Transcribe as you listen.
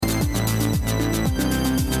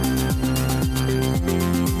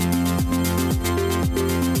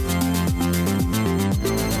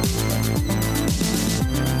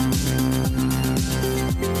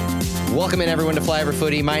Welcome in, everyone, to Flyover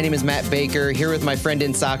Footy. My name is Matt Baker, here with my friend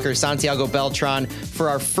in soccer, Santiago Beltran, for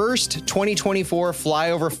our first 2024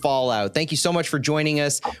 Flyover Fallout. Thank you so much for joining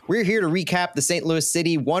us. We're here to recap the St. Louis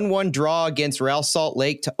City 1-1 draw against Real Salt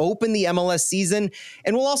Lake to open the MLS season,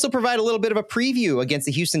 and we'll also provide a little bit of a preview against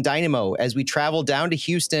the Houston Dynamo as we travel down to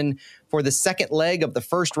Houston for the second leg of the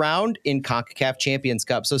first round in CONCACAF Champions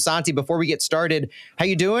Cup. So, Santi, before we get started, how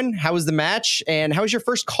you doing? How was the match? And how was your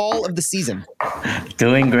first call of the season?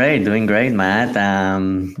 Doing great, Matt.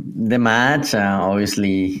 The match,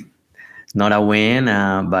 obviously not a win,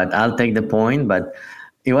 but I'll take the point. But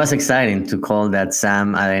it was exciting to call that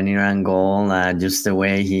Sam Adeniran goal, just the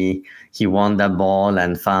way he won that ball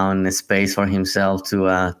and found a space for himself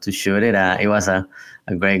to shoot it. It was a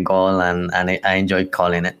great goal, and I enjoyed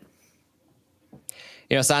calling it.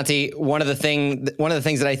 You know, Santi, one of the things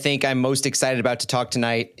that I think I'm most excited about to talk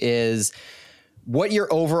tonight is what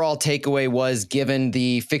your overall takeaway was given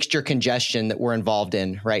the fixture congestion that we're involved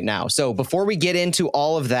in right now. So before we get into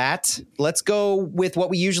all of that, let's go with what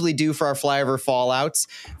we usually do for our Flyover Fallouts.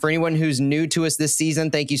 For anyone who's new to us this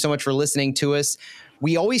season, thank you so much for listening to us.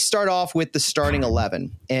 We always start off with the starting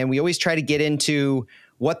 11, and we always try to get into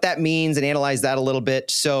what that means and analyze that a little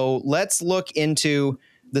bit. So let's look into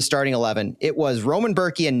the starting 11. It was Roman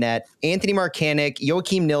Berkey in net, Anthony Marcanic,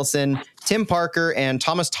 Joachim Nilsson, Tim Parker, and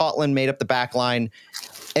Thomas Totland made up the back line.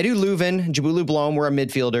 Edu Leuven, Jabulu Blom were our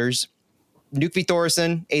midfielders. Nukvi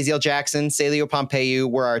Thorson, Aziel Jackson, Celio Pompeu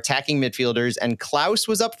were our attacking midfielders, and Klaus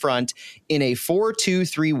was up front in a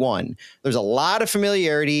 4-2-3-1. There's a lot of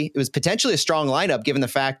familiarity. It was potentially a strong lineup given the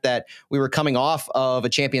fact that we were coming off of a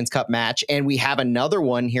Champions Cup match, and we have another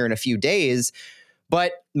one here in a few days.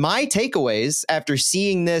 But my takeaways after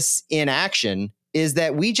seeing this in action is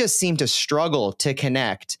that we just seem to struggle to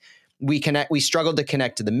connect. We struggled to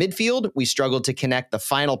connect to the midfield. We struggled to connect the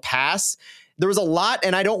final pass. There was a lot,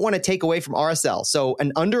 and I don't want to take away from RSL. So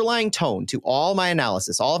an underlying tone to all my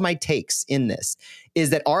analysis, all of my takes in this,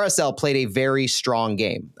 is that RSL played a very strong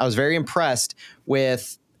game. I was very impressed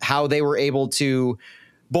with how they were able to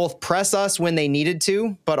both press us when they needed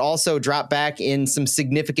to, but also drop back in some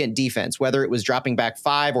significant defense, whether it was dropping back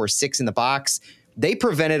 5 or 6 in the box. They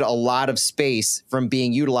prevented a lot of space from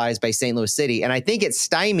being utilized by St. Louis City. And I think it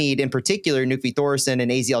stymied, in particular, Nukvi Thorson and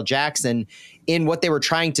Aziel Jackson in what they were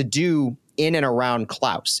trying to do in and around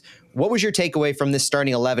Klaus. What was your takeaway from this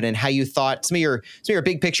starting 11 and how you thought, some of your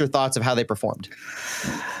big picture thoughts of how they performed?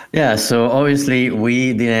 Yeah, so obviously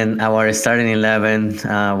our starting 11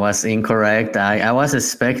 was incorrect. I was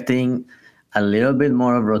expecting a little bit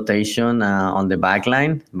more of rotation on the back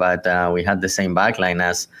line, but we had the same back line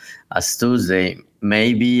as Tuesday.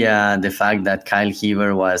 Maybe the fact that Kyle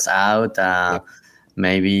Heaver was out,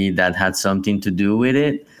 maybe that had something to do with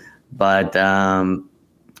it. But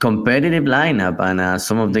competitive lineup, and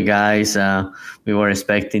some of the guys we were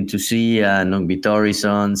expecting to see, Nukvi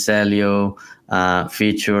Thorson, Celio,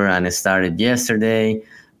 feature and started yesterday.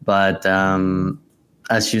 But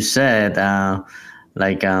as you said,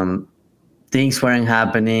 things weren't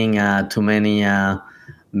happening, too many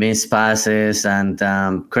missed passes, and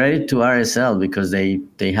credit to RSL because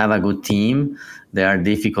they have a good team. They are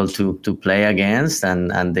difficult to play against,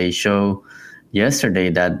 and they show yesterday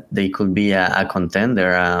that they could be a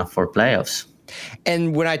contender for playoffs.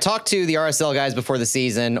 And when I talked to the RSL guys before the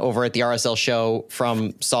season over at the RSL show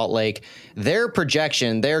from Salt Lake, their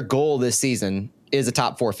projection, their goal this season is a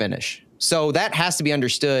top 4 finish. So that has to be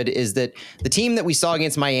understood, is that the team that we saw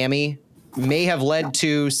against Miami may have led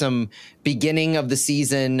to some beginning of the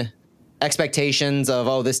season expectations of,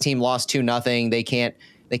 oh, this team lost 2-0. They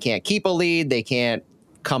can't keep a lead. They can't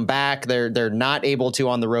come back. They're not able to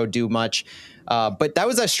on the road do much. But that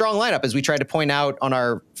was a strong lineup, as we tried to point out on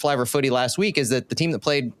our Flyover Footy last week, is that the team that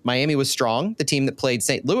played Miami was strong. The team that played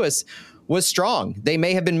St. Louis was strong. They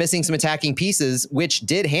may have been missing some attacking pieces, which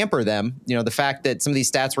did hamper them. You know, the fact that some of these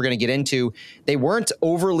stats we're going to get into, they weren't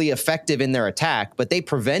overly effective in their attack, but they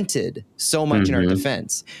prevented so much in our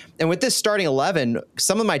defense. And with this starting 11,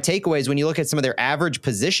 some of my takeaways when you look at some of their average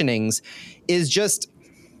positionings is just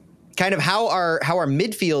kind of how our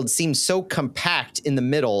midfield seems so compact in the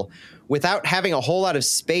middle without having a whole lot of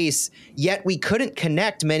space, yet we couldn't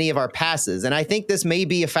connect many of our passes. And I think this may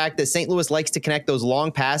be a fact that St. Louis likes to connect those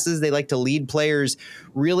long passes. They like to lead players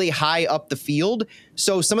really high up the field.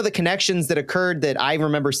 So some of the connections that occurred that I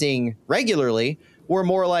remember seeing regularly were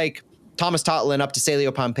more like Thomas Totland up to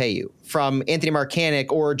Celio Pompeu, from Anthony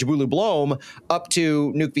Marcanic or Jabulu Blom up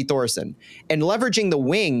to Nukvi Thorson, and leveraging the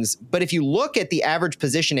wings. But if you look at the average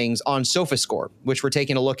positionings on SofaScore, which we're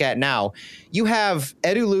taking a look at now, you have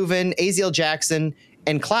Edu Leuven, Aziel Jackson,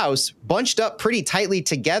 and Klaus bunched up pretty tightly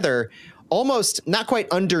together almost not quite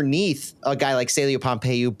underneath a guy like Celio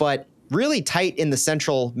Pompeu, but really tight in the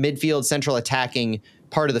central midfield, central attacking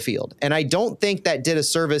part of the field. And I don't think that did a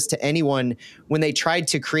service to anyone when they tried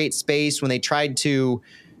to create space, when they tried to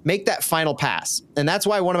make that final pass. And that's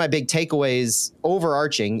why one of my big takeaways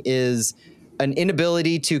overarching is an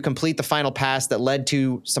inability to complete the final pass that led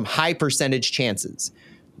to some high percentage chances.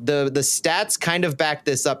 The stats kind of back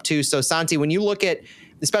this up too. So Santi, when you look at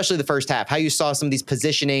especially the first half, how you saw some of these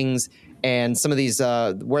positionings and some of these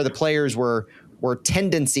where the players were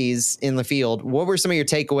tendencies in the field, what were some of your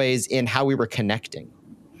takeaways in how we were connecting?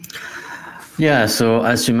 Yeah, so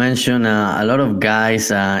as you mentioned, a lot of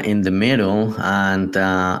guys in the middle, and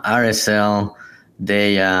RSL,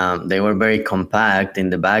 they were very compact in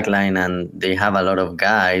the back line, and they have a lot of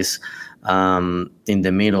guys in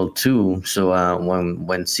the middle too. So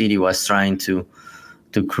when City was trying to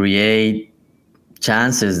create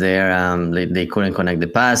chances there, they couldn't connect the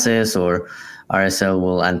passes, or RSL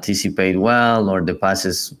will anticipate well, or the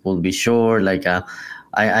passes will be short. Like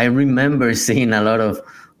I remember seeing a lot of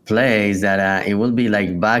plays that it will be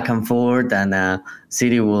like back and forth, and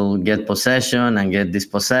City will get possession and get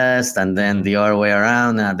dispossessed, and then the other way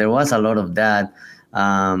around. There was a lot of that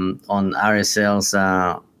on RSL's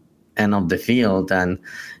end of the field, and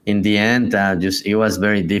in the end, just it was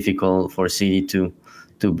very difficult for City to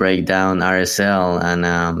break down RSL,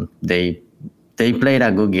 and they played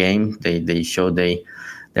a good game. They showed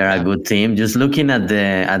they're a good team. Just looking at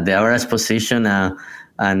the average position,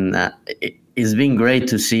 and it's been great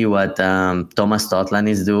to see what Thomas Totland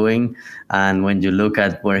is doing. And when you look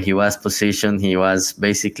at where he was positioned, he was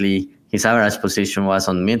basically, his average position was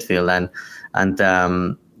on midfield,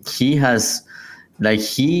 and he has, like,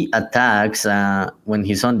 he attacks when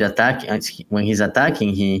he's on the attack. When he's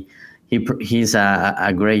attacking, he's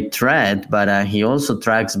a great threat, but he also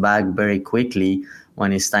tracks back very quickly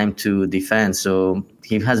when it's time to defend. So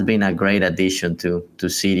he has been a great addition to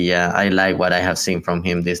City. I like what I have seen from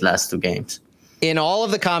him these last two games. In all of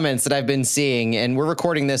the comments that I've been seeing, and we're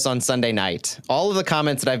recording this on Sunday night, all of the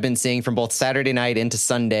comments that I've been seeing from both Saturday night into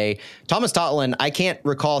Sunday, Thomas Totland, I can't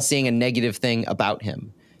recall seeing a negative thing about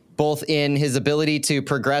him, both in his ability to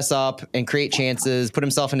progress up and create chances, put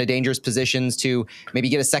himself into dangerous positions to maybe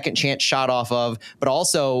get a second chance shot off of, but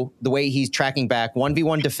also the way he's tracking back,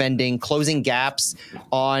 1v1 defending, closing gaps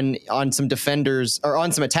on some defenders or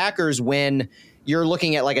on some attackers when you're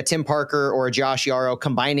looking at like a Tim Parker or a Josh Yarrow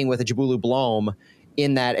combining with a Jabulu Blom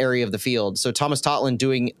in that area of the field. So Thomas Totland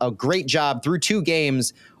doing a great job through two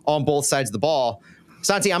games on both sides of the ball.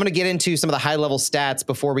 Santi, I'm going to get into some of the high-level stats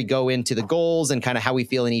before we go into the goals and kind of how we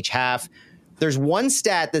feel in each half. There's one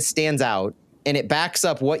stat that stands out, and it backs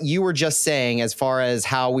up what you were just saying as far as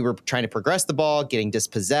how we were trying to progress the ball, getting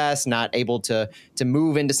dispossessed, not able to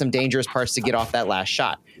move into some dangerous parts to get off that last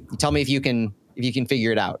shot. You tell me if you can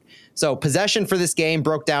figure it out. So possession for this game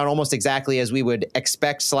broke down almost exactly as we would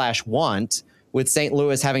expect/want, with St.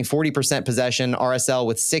 Louis having 40% possession, RSL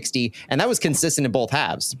with 60%, and that was consistent in both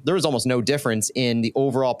halves. There was almost no difference in the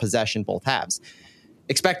overall possession both halves.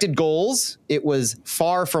 Expected goals, it was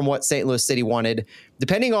far from what St. Louis City wanted.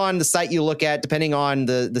 Depending on the site you look at, depending on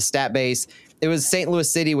the stat base, it was St. Louis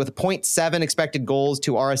City with 0.7 expected goals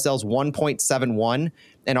to RSL's 1.71,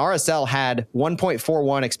 and RSL had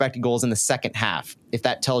 1.41 expected goals in the second half, if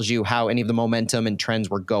that tells you how any of the momentum and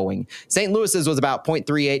trends were going. St. Louis's was about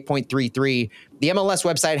 0.38, 0.33. The MLS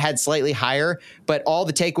website had slightly higher, but all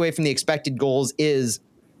the takeaway from the expected goals is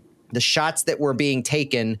the shots that were being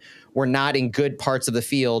taken were not in good parts of the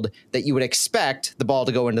field that you would expect the ball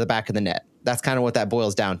to go into the back of the net. That's kind of what that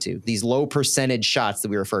boils down to, these low percentage shots that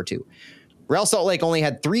we refer to. Real Salt Lake only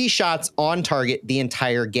had 3 shots on target the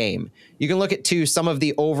entire game. You can look at some of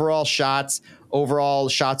the overall shots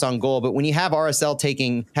on goal, but when you have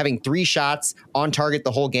RSL having 3 shots on target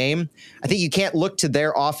the whole game, I think you can't look to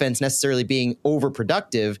their offense necessarily being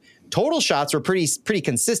overproductive. Total shots were pretty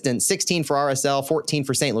consistent, 16 for RSL, 14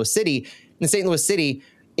 for St. Louis City. And St. Louis City,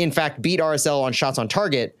 in fact, beat RSL on shots on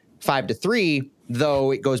target 5-3,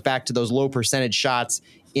 though it goes back to those low percentage shots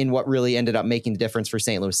in what really ended up making the difference for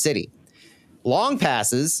St. Louis City. Long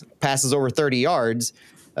passes over 30 yards,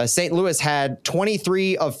 St. Louis had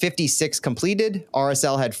 23 of 56 completed.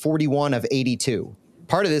 RSL had 41 of 82.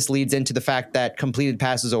 Part of this leads into the fact that completed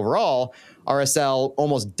passes overall, RSL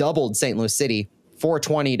almost doubled St. Louis City,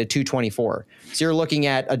 420 to 224. So you're looking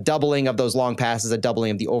at a doubling of those long passes, a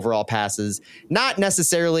doubling of the overall passes. Not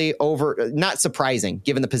necessarily not surprising,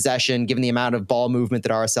 given the possession, given the amount of ball movement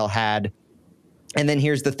that RSL had. And then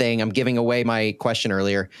here's the thing, I'm giving away my question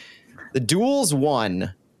earlier. The duels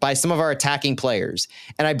won by some of our attacking players.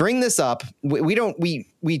 And I bring this up.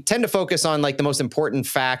 We tend to focus on like the most important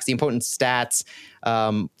facts, the important stats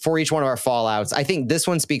for each one of our fallouts. I think this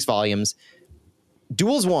one speaks volumes.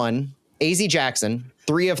 Duels won, AZ Jackson,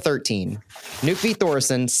 3 of 13. Nuke v.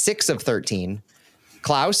 Thorson, 6 of 13.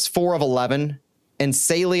 Klaus, 4 of 11. And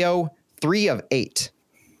Salio, 3 of 8.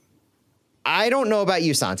 I don't know about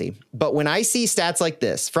you, Santi, but when I see stats like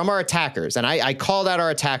this from our attackers, and I called out our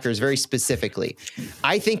attackers very specifically,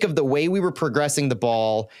 I think of the way we were progressing the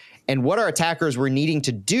ball and what our attackers were needing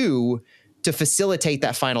to do to facilitate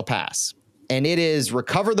that final pass. And it is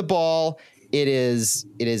recover the ball. It is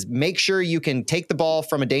make sure you can take the ball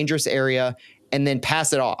from a dangerous area and then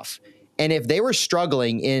pass it off. And if they were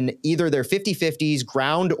struggling in either their 50-50s,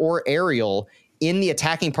 ground or aerial, in the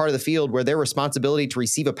attacking part of the field where their responsibility to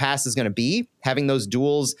receive a pass is going to be, having those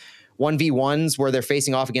duels 1v1s where they're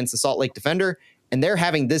facing off against the Salt Lake defender, and they're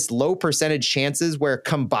having this low percentage chances where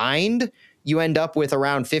combined you end up with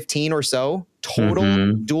around 15 or so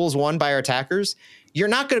total duels won by our attackers, you're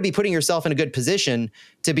not going to be putting yourself in a good position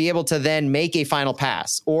to be able to then make a final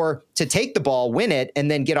pass or to take the ball, win it, and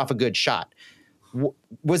then get off a good shot.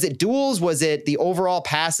 Was it duels? Was it the overall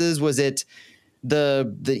passes? Was it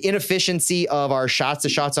the inefficiency of our shots to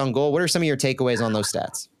shots on goal? What are some of your takeaways on those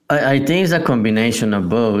stats? I think it's a combination of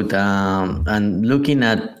both. And looking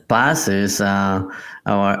at passes,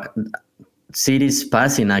 our city's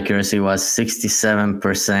passing accuracy was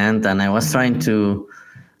 67%. And I was trying to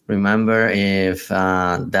remember if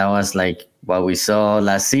that was like what we saw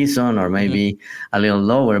last season or maybe a little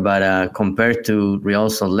lower. But compared to Real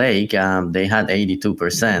Salt Lake, they had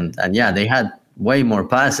 82%. And yeah, they had way more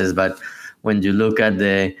passes, but when you look at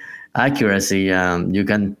the accuracy, you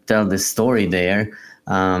can tell the story there.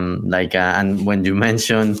 And when you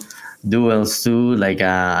mention duels too,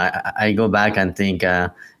 I go back and think,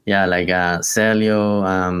 Celio,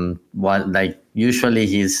 usually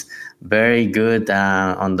he's very good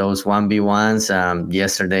on those 1v1s.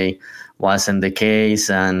 Yesterday wasn't the case,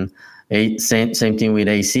 and same thing with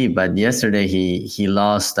AC. But yesterday he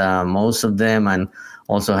lost most of them, and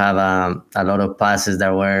also have a lot of passes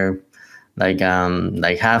that were like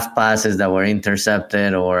half passes that were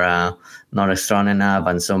intercepted or not strong enough,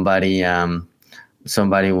 and somebody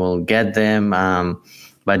will get them.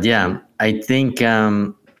 But yeah, I think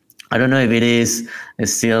I don't know if it is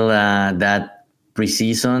still that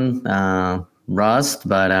preseason rust,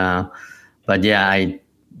 but yeah, I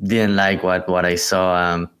didn't like what I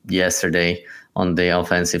saw yesterday on the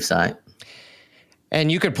offensive side. And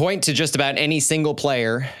you could point to just about any single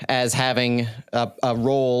player as having a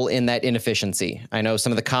role in that inefficiency. I know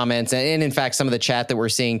some of the comments, and in fact, some of the chat that we're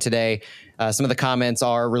seeing today, some of the comments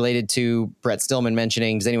are related to Brett Stillman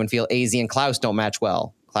mentioning, does anyone feel AZ and Klaus don't match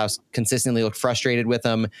well? Klaus consistently looked frustrated with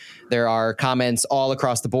them. There are comments all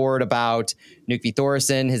across the board about Nuke v.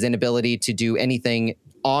 Thorson, his inability to do anything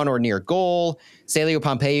on or near goal. Celio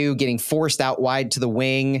Pompeu getting forced out wide to the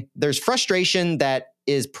wing. There's frustration that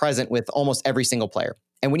is present with almost every single player.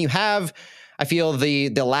 And when you have, I feel the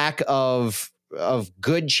lack of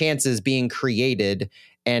good chances being created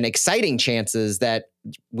and exciting chances that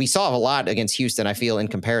we saw a lot against Houston, I feel in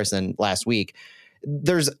comparison last week,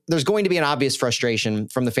 there's going to be an obvious frustration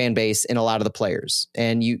from the fan base in a lot of the players.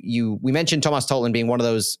 And we mentioned Thomas Totland being one of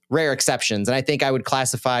those rare exceptions. And I think I would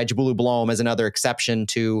classify Jabulu Blom as another exception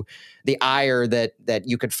to the ire that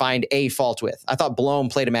you could find a fault with. I thought Blom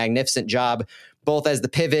played a magnificent job, both as the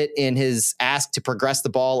pivot in his ask to progress the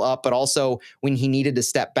ball up, but also when he needed to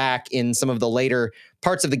step back in some of the later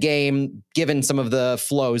parts of the game, given some of the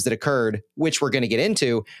flows that occurred, which we're going to get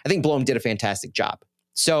into. I think Blom did a fantastic job.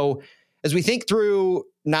 So as we think through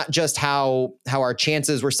not just how our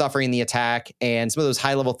chances were suffering in the attack and some of those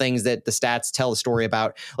high-level things that the stats tell a story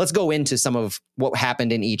about, let's go into some of what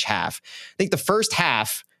happened in each half. I think the first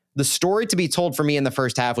half, the story to be told for me in the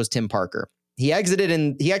first half was Tim Parker. He exited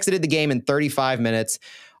the game in 35 minutes.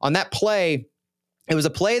 On that play, it was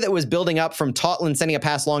a play that was building up from Totland sending a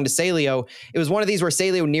pass long to Salio. It was one of these where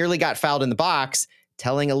Salio nearly got fouled in the box,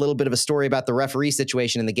 telling a little bit of a story about the referee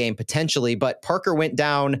situation in the game potentially, but Parker went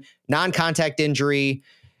down, non-contact injury,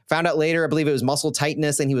 found out later, I believe it was muscle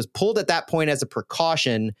tightness, and he was pulled at that point as a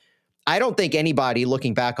precaution. I don't think anybody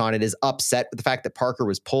looking back on it is upset with the fact that Parker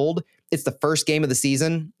was pulled. It's the first game of the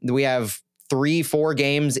season. We have 4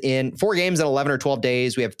 games in 11 or 12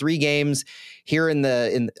 days. We have 3 games here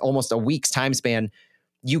in almost a week's time span.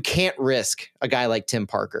 You can't risk a guy like Tim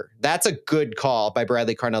Parker. That's a good call by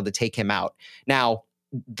Bradley Carnell to take him out. Now,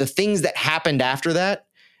 the things that happened after that,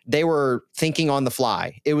 they were thinking on the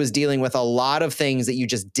fly. It was dealing with a lot of things that you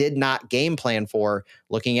just did not game plan for,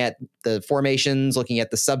 looking at the formations, looking at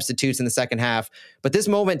the substitutes in the second half. But this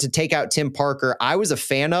moment to take out Tim Parker, I was a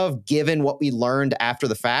fan of, given what we learned after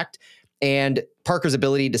the fact and Parker's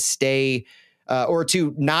ability to stay or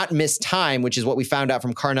to not miss time, which is what we found out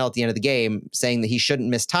from Carnell at the end of the game, saying that he shouldn't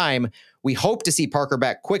miss time. We hope to see Parker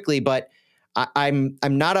back quickly, but I'm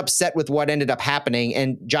not upset with what ended up happening.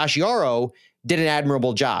 And Josh Yaro did an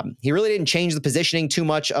admirable job. He really didn't change the positioning too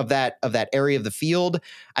much of that area of the field.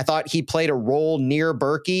 I thought he played a role near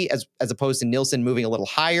Berkey as opposed to Nielsen moving a little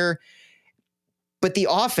higher. But the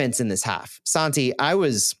offense in this half, Santi, I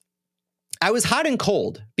was hot and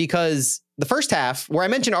cold because the first half, where I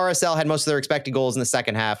mentioned RSL had most of their expected goals in the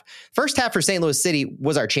second half, first half for St. Louis City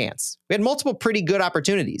was our chance. We had multiple pretty good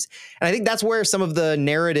opportunities. And I think that's where some of the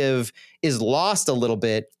narrative is lost a little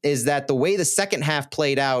bit, is that the way the second half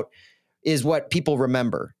played out is what people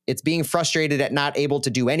remember. It's being frustrated at not able to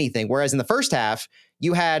do anything. Whereas in the first half,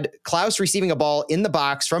 you had Klaus receiving a ball in the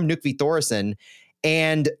box from Knut Thoresen.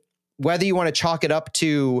 And whether you want to chalk it up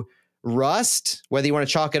to rust, whether you want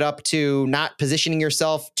to chalk it up to not positioning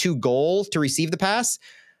yourself to goal to receive the pass,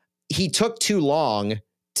 he took too long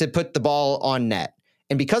to put the ball on net.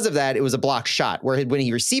 And because of that, it was a blocked shot where when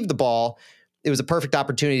he received the ball, it was a perfect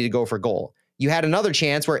opportunity to go for goal. You had another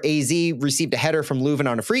chance where AZ received a header from Leuven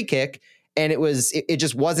on a free kick, and it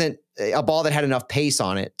just wasn't a ball that had enough pace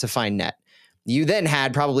on it to find net. You then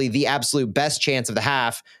had probably the absolute best chance of the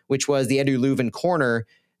half, which was the Edu Leuven corner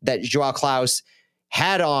that Joao Klaus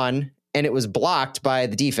had on, and it was blocked by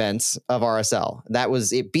the defense of RSL.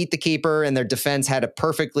 It beat the keeper, and their defense had a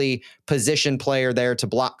perfectly positioned player there to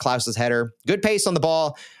block Klaus's header. Good pace on the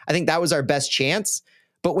ball. I think that was our best chance.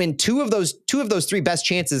 But when two of those three best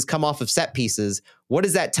chances come off of set pieces, what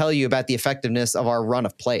does that tell you about the effectiveness of our run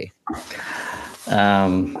of play?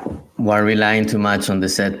 We're relying too much on the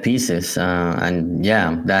set pieces. And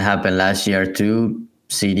yeah, that happened last year too.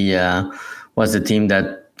 City was the team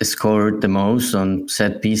that scored the most on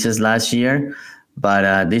set pieces last year,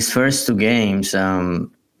 but these first two games, it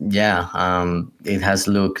has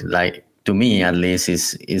looked like, to me at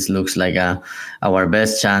least, it looks like our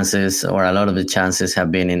best chances, or a lot of the chances,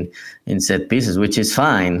 have been in set pieces, which is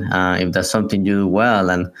fine if that's something you do well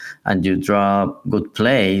and you draw good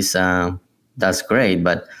plays. That's great,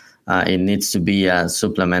 but it needs to be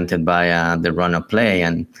supplemented by the run of play,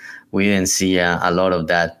 and we didn't see a lot of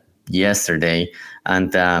that yesterday.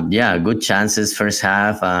 And good chances first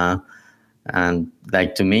half. And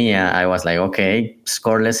like, to me, I was like, okay,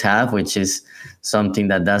 scoreless half, which is something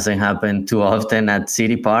that doesn't happen too often at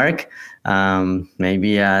City Park.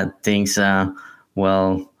 Maybe things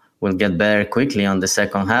will get better quickly on the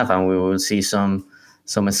second half, and we will see some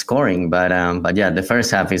scoring. But yeah, the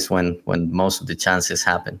first half is when most of the chances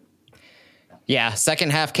happen. Yeah,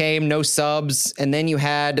 second half came, no subs, and then you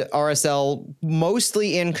had RSL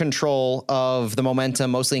mostly in control of the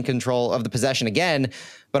momentum, mostly in control of the possession again,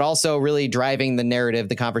 but also really driving the narrative,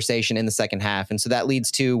 the conversation in the second half. And so that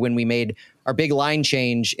leads to when we made our big line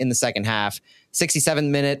change in the second half. 67th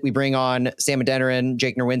minute, we bring on Sam Adeniran,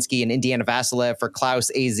 Jake Nerwinski, and Indiana Vasilev for Klaus,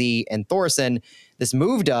 AZ, and Thoresen. This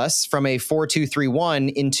moved us from a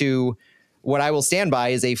 4-2-3-1 into what I will stand by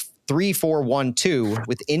is a 3-4-1-2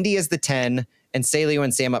 with Indy as the 10 and Celio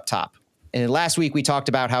and Sam up top. And last week we talked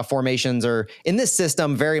about how formations are in this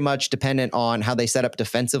system very much dependent on how they set up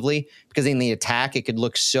defensively, because in the attack it could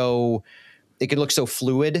look so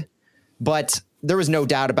fluid. But there was no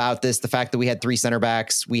doubt about this. The fact that we had three center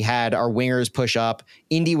backs, we had our wingers push up.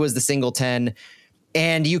 Indy was the single 10,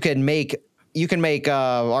 and you can make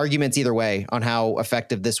arguments either way on how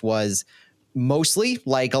effective this was. Mostly,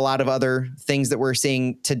 like a lot of other things that we're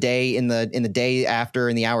seeing today in the day after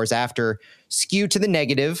and the hours after, skew to the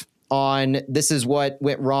negative on this is what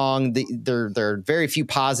went wrong. There are very few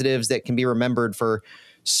positives that can be remembered for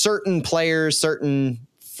certain players, certain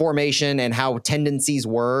formation, and how tendencies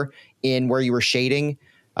were in where you were shading.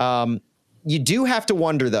 You do have to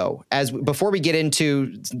wonder, though, before we get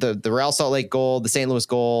into the Real Salt Lake goal, the St. Louis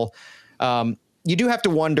goal, you do have to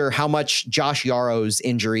wonder how much Josh Yaro's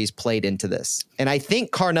injuries played into this. And I think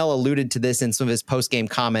Carnell alluded to this in some of his post-game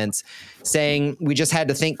comments, saying we just had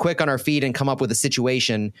to think quick on our feet and come up with a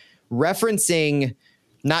situation, referencing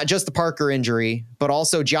not just the Parker injury, but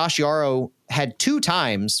also Josh Yaro had two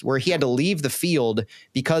times where he had to leave the field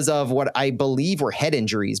because of what I believe were head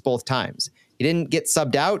injuries both times. He didn't get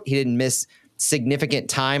subbed out. He didn't miss significant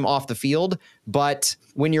time off the field. But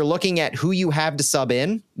when you're looking at who you have to sub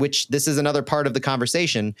in, which this is another part of the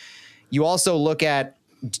conversation, you also look at,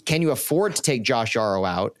 can you afford to take Josh Yaro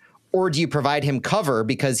out? or do you provide him cover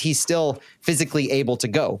because he's still physically able to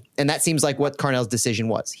go? And that seems like what Carnell's decision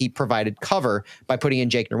was. He provided cover by putting in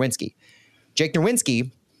Jake Nerwinski. Jake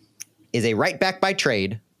Nerwinski is a right back by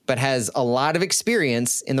trade, but has a lot of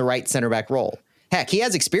experience in the right center back role. Heck, he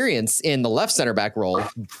has experience in the left center back role,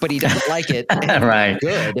 but he doesn't like it. Right.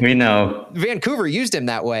 Good. We know. Vancouver used him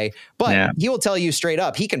that way, but he will tell you straight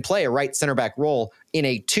up, he can play a right center back role in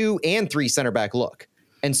a 2 and 3 center back look.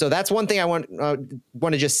 And so that's one thing I want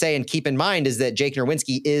to just say and keep in mind is that Jake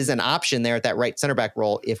Nerwinski is an option there at that right center back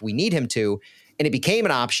role if we need him to. And it became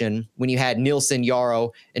an option when you had Nielsen,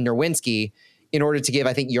 Yarrow, and Nerwinski in order to give,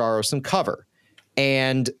 I think, Yarrow some cover.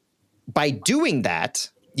 And by doing that,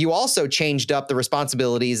 you also changed up the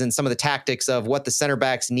responsibilities and some of the tactics of what the center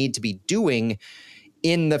backs need to be doing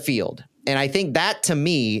in the field. And I think that, to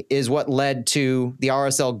me, is what led to the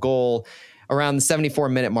RSL goal around the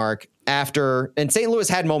 74-minute mark after, and St. Louis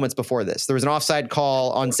had moments before this. There was an offside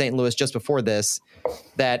call on St. Louis just before this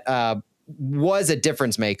that was a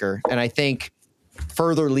difference maker. And I think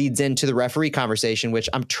further leads into the referee conversation, which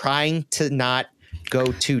I'm trying to not go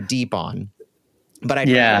too deep on. But I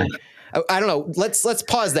don't know. Let's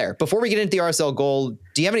pause there. Before we get into the RSL goal,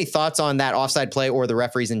 do you have any thoughts on that offside play or the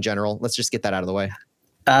referees in general? Let's just get that out of the way.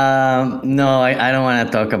 No, I don't want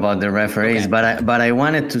to talk about the referees, okay. but I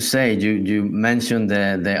wanted to say you mentioned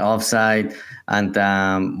the offside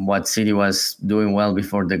and what City was doing well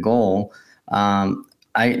before the goal.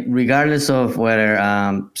 Regardless of whether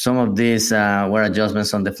some of these were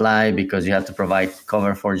adjustments on the fly because you have to provide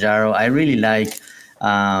cover for Yarrow, I really like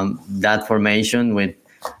that formation with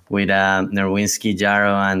Nerwinski,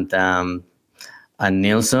 Yarrow, and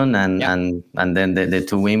Nielsen, and then the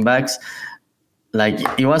two wingbacks. Like,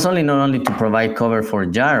 it was not only to provide cover for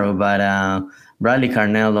Yarrow, but Bradley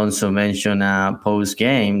Carnell also mentioned post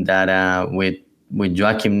game that with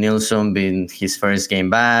Joachim Nilsson being his first game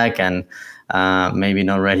back and maybe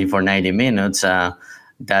not ready for 90 minutes,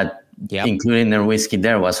 that including Nerwinski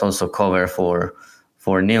there was also cover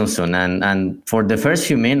for Nilsson. And for the first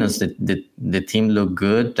few minutes, the team looked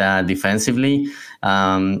good defensively.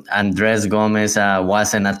 Andres Gomez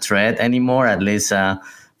wasn't a threat anymore, at least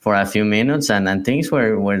for a few minutes, and things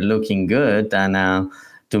were looking good. And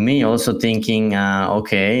to me, also thinking,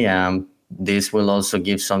 this will also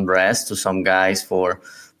give some rest to some guys for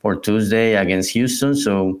Tuesday against Houston.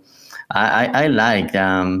 So I like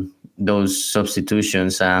those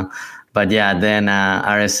substitutions. But yeah, then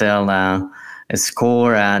RSL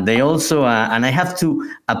score. They also, and I have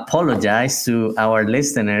to apologize to our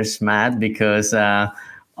listeners, Matt, because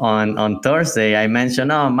on Thursday I mentioned,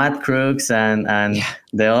 Matt Crooks and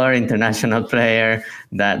the other international player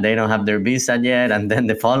that they don't have their visa yet. And then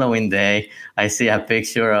the following day, I see a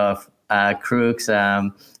picture of Crooks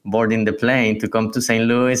boarding the plane to come to St.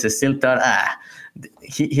 Louis. I still thought,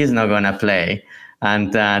 he's not going to play.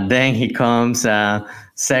 And then he comes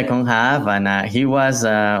second half, and he was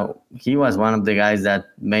one of the guys that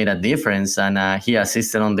made a difference, and he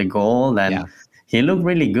assisted on the goal, and he looked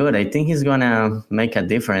really good. I think he's going to make a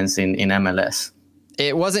difference in MLS.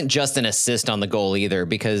 It wasn't just an assist on the goal either,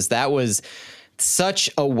 because that was such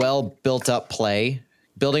a well built up play,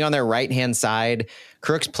 building on their right-hand side,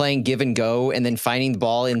 Crooks playing give and go, and then finding the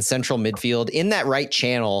ball in central midfield in that right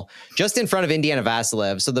channel, just in front of Indiana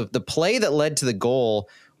Vassilev. So the play that led to the goal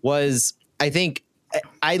was, I think,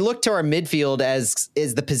 I looked to our midfield as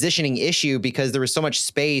is the positioning issue, because there was so much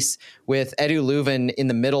space with Edu Leuven in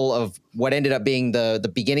the middle of what ended up being the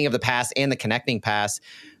beginning of the pass and the connecting pass.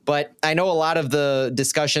 But I know a lot of the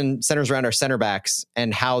discussion centers around our center backs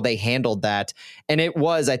and how they handled that. And it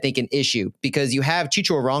was, I think, an issue, because you have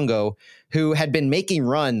Chicho Arango, who had been making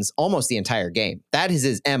runs almost the entire game. That is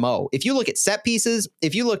his MO. If you look at set pieces,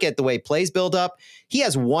 if you look at the way plays build up, he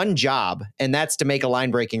has one job, and that's to make a line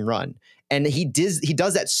breaking run. And he does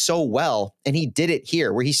that so well. And he did it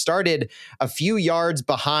here, where he started a few yards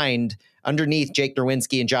behind underneath Jake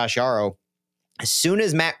Nerwinski and Josh Yarrow. As soon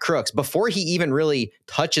as Matt Crooks, before he even really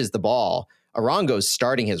touches the ball, Arango's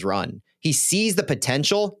starting his run. He sees the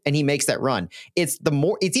potential and he makes that run. It's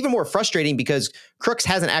even more frustrating because Crooks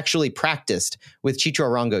hasn't actually practiced with Chicho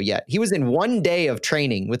Arango yet. He was in one day of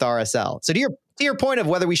training with RSL. So to your point of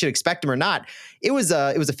whether we should expect him or not, it was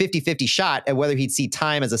a 50-50 shot at whether he'd see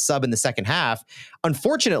time as a sub in the second half.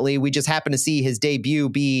 Unfortunately, we just happened to see his debut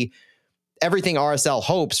be everything RSL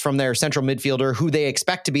hopes from their central midfielder, who they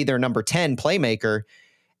expect to be their number 10 playmaker.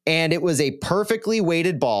 And it was a perfectly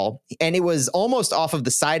weighted ball, and it was almost off of the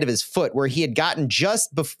side of his foot, where he had gotten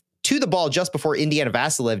to the ball just before Indiana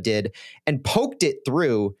Vassilev did and poked it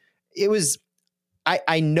through. It was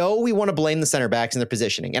I know we want to blame the center backs and their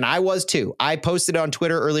positioning, and I was too. I posted on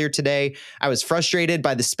Twitter earlier today. I was frustrated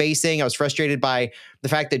by the spacing. I was frustrated by the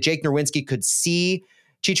fact that Jake Nerwinski could see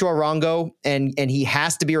Chicho Arango, and he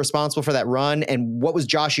has to be responsible for that run. And what was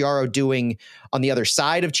Josh Yarrow doing on the other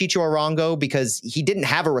side of Chicho Arango? Because he didn't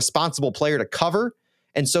have a responsible player to cover.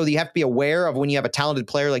 And so you have to be aware of when you have a talented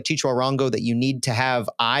player like Chicho Arango that you need to have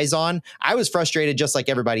eyes on. I was frustrated just like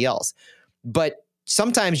everybody else. But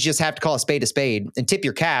sometimes you just have to call a spade and tip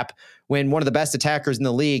your cap when one of the best attackers in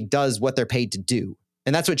the league does what they're paid to do.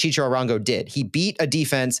 And that's what Chicho Arango did. He beat a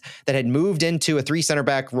defense that had moved into a 3 center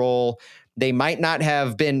back role. They might not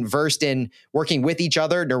have been versed in working with each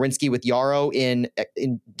other, Nerwinski with Yarrow, in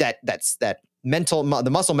that's that the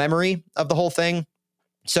muscle memory of the whole thing.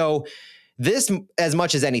 So this, as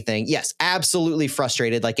much as anything, yes, absolutely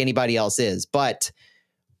frustrated like anybody else is. But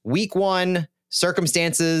week 1,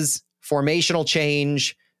 circumstances, formational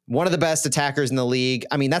change, one of the best attackers in the league.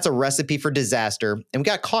 I mean, that's a recipe for disaster, and we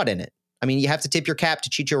got caught in it. I mean, you have to tip your cap to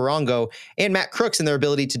Chicho Arango and Matt Crooks in their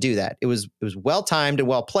ability to do that. It was well-timed and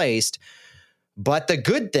well-placed. But the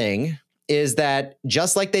good thing is that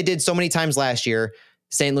just like they did so many times last year,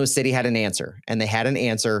 St. Louis City had an answer, and they had an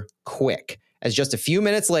answer quick. As just a few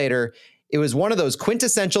minutes later, it was one of those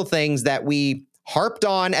quintessential things that we harped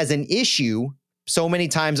on as an issue so many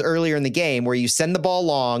times earlier in the game, where you send the ball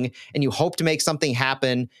long and you hope to make something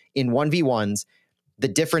happen in 1v1s. The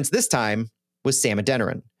difference this time was Sam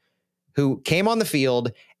Adeniran, who came on the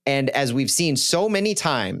field and, as we've seen so many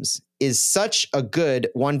times, is such a good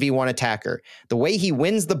 1v1 attacker. The way he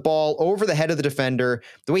wins the ball over the head of the defender,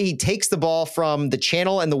 the way he takes the ball from the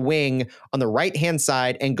channel and the wing on the right-hand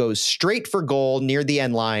side and goes straight for goal near the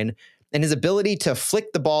end line, and his ability to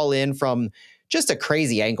flick the ball in from just a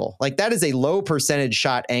crazy angle. Like, that is a low percentage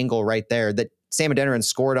shot angle right there that Sam Adeniran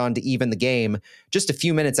scored on to even the game just a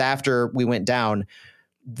few minutes after we went down.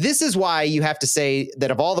 This is why you have to say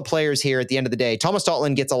that of all the players here at the end of the day, Thomas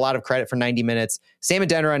Totland gets a lot of credit for 90 minutes. Sam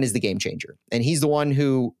Adeniran is the game changer. And he's the one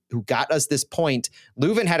who got us this point.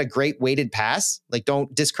 Leuven had a great weighted pass. Like,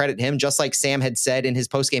 don't discredit him. Just like Sam had said in his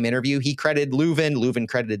postgame interview, he credited Leuven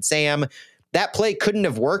credited Sam. That play couldn't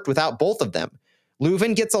have worked without both of them.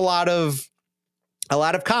 Leuven gets a lot of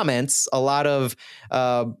comments, a lot of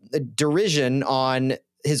derision on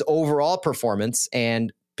his overall performance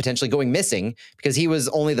and potentially going missing because he was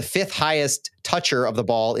only the 5th highest toucher of the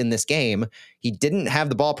ball in this game. He didn't have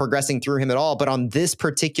the ball progressing through him at all, but on this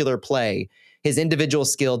particular play, his individual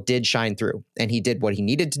skill did shine through, and he did what he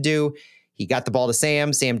needed to do. He got the ball to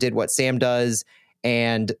Sam. Sam did what Sam does,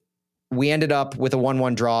 and we ended up with a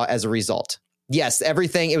 1-1 draw as a result. Yes,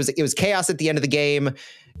 everything, it was chaos at the end of the game.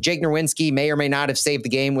 Jake Nerwinski may or may not have saved the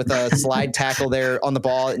game with a slide tackle there on the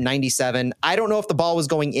ball at 97. I don't know if the ball was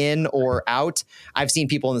going in or out. I've seen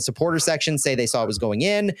people in the supporter section say they saw it was going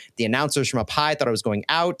in. The announcers from up high thought it was going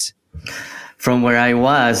out. From where I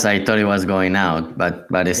was, I thought it was going out, but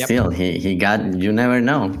still, he got, you never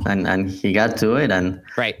know, and he got to it, and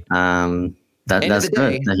right. That's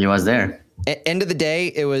good that he was there. End of the day,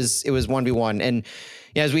 it was 1v1, and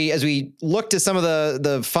as we look to some of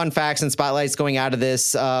the fun facts and spotlights going out of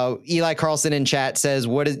this, Eli Carlson in chat says,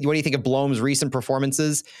 what do you think of Blom's recent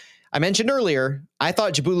performances? I mentioned earlier, I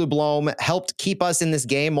thought Jabulu Blom helped keep us in this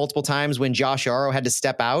game multiple times when Josh Yarrow had to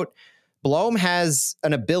step out. Blom has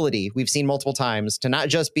an ability, we've seen multiple times, to not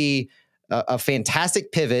just be a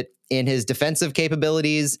fantastic pivot in his defensive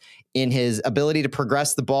capabilities, in his ability to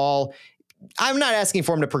progress the ball. I'm not asking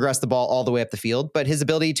for him to progress the ball all the way up the field, but his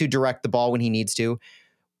ability to direct the ball when he needs to.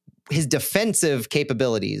 His defensive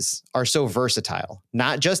capabilities are so versatile,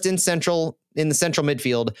 not just in the central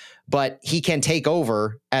midfield, but he can take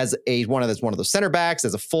over as one of those center backs,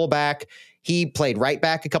 as a fullback. He played right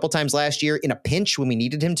back a couple times last year in a pinch when we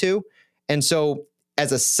needed him to. And so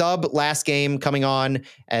as a sub last game coming on,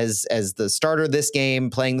 as the starter this game,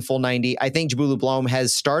 playing the full 90, I think Jabulu Blom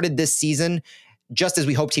has started this season just as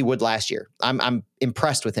we hoped he would last year. I'm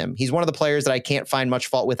impressed with him. He's one of the players that I can't find much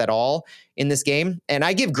fault with at all in this game. And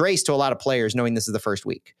I give grace to a lot of players knowing this is the first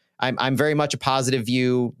week. I'm very much a positive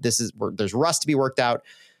view. There's rust to be worked out.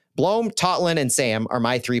 Blom, Totland, and Sam are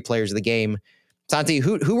my 3 players of the game. Santi,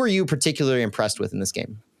 who were you particularly impressed with in this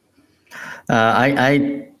game?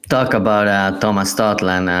 I talked about Thomas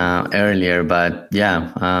Totland earlier, but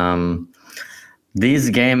yeah, this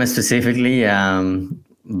game specifically,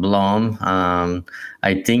 Blom,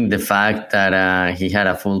 I think the fact that he had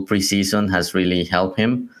a full preseason has really helped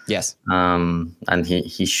him. Yes. And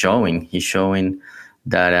he's showing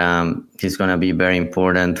that he's going to be very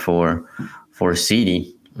important for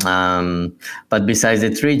City. But besides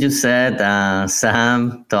the 3 you said,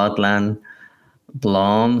 Sam, Totland,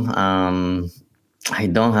 Blom, I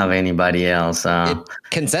don't have anybody else.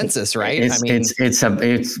 Consensus, right?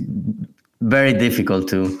 It's very difficult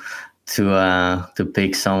to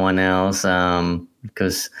pick someone else,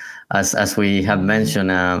 because as we have mentioned,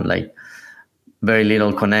 like very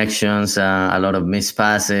little connections, a lot of missed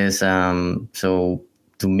passes. So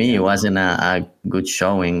to me, it wasn't a good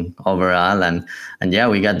showing overall. And yeah,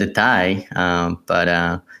 we got the tie,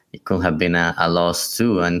 but it could have been a loss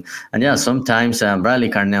too. And yeah, sometimes Bradley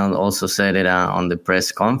Carnell also said it on the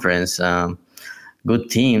press conference. Good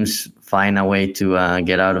teams find a way to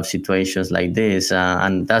get out of situations like this,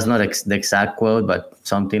 and that's not the exact quote, but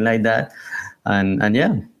something like that. And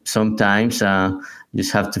yeah, sometimes you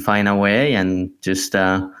just have to find a way and just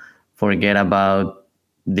forget about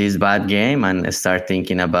this bad game and start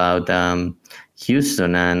thinking about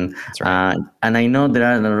Houston. And I know there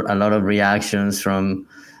are a lot of reactions from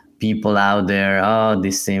people out there. Oh,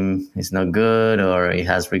 this team is not good, or it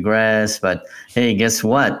has regressed. But hey, guess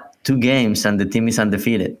what? 2 games and the team is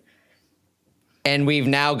undefeated. And we've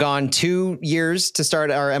now gone 2 years to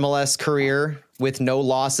start our MLS career with no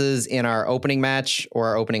losses in our opening match or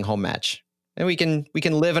our opening home match. And we can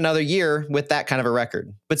live another year with that kind of a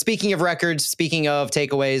record. But speaking of records, speaking of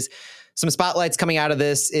takeaways, some spotlights coming out of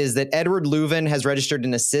this is that Edward Leuven has registered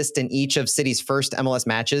an assist in each of City's first MLS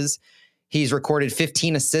matches. He's recorded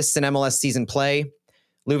 15 assists in MLS season play.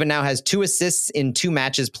 Leuven now has 2 assists in 2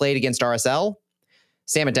 matches played against RSL.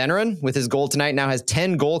 Sam Adeniran, with his goal tonight, now has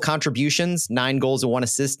 10 goal contributions, 9 goals and 1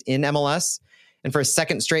 assist in MLS. And for a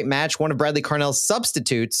second straight match, one of Bradley Carnell's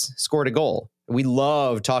substitutes scored a goal. We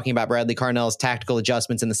love talking about Bradley Carnell's tactical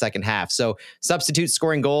adjustments in the second half. So substitutes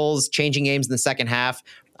scoring goals, changing games in the second half,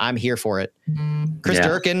 I'm here for it. Chris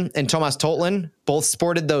Durkin and Tomas Totland both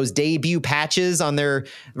sported those debut patches on their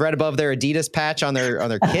right above their Adidas patch on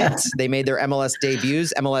their kits. They made their MLS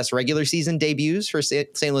debuts, MLS regular season debuts for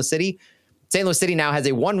St. Louis City. St. Louis City now has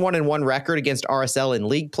a 1-1-1 record against RSL in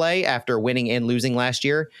league play after winning and losing last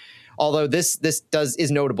year. Although this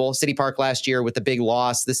is notable. City Park last year with the big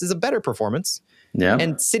loss. This is a better performance. Yeah.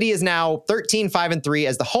 And City is now 13-5-3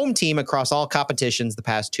 as the home team across all competitions the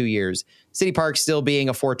past 2 years. City Park still being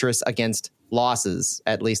a fortress against losses,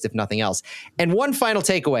 at least if nothing else. And one final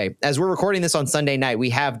takeaway. As we're recording this on Sunday night, we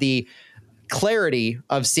have the clarity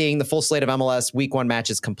of seeing the full slate of MLS Week 1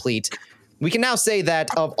 matches complete. We can now say that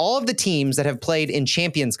of all of the teams that have played in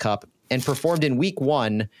Champions Cup and performed in Week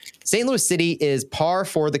 1, St. Louis City is par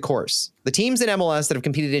for the course. The teams in MLS that have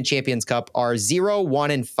competed in Champions Cup are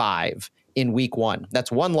 0-1-5 in Week 1.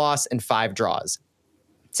 That's 1 loss and 5 draws.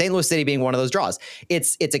 St. Louis City being one of those draws.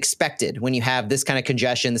 It's expected when you have this kind of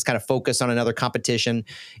congestion, this kind of focus on another competition.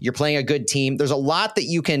 You're playing a good team. There's a lot that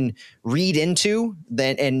you can read into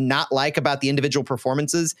that and not like about the individual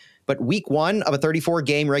performances. But Week 1 of a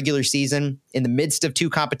 34-game regular season in the midst of 2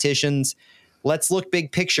 competitions, let's look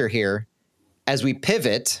big picture here as we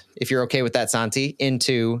pivot, if you're okay with that, Santi,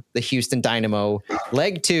 into the Houston Dynamo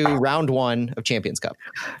leg 2, round 1 of Champions Cup.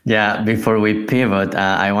 Yeah, before we pivot,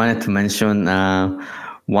 I wanted to mention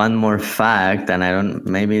one more fact, and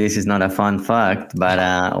maybe this is not a fun fact,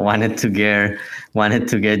 but wanted to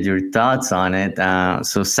get your thoughts on it.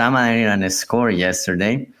 So Sam Adeniran scored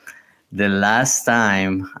yesterday. The last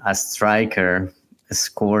time a striker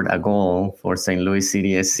scored a goal for St. Louis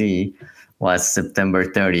City SC was September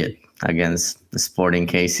 30th against the Sporting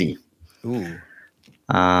KC. Ooh.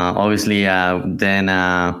 Obviously, then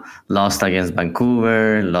lost against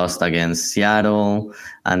Vancouver, lost against Seattle,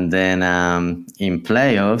 and then in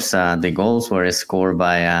playoffs, the goals were scored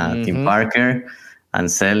by Tim Parker and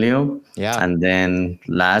Celio. Yeah. And then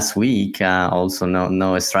last week, also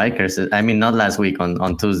no strikers. I mean, not last week,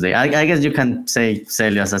 on Tuesday. I guess you can say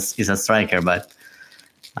Celio is a striker, but...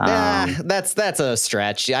 yeah, that's a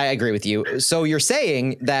stretch. I agree with you. So you're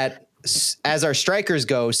saying that as our strikers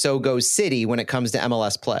go, so goes City when it comes to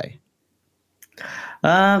MLS play.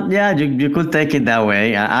 Yeah, you could take it that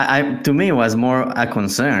way. To me, it was more a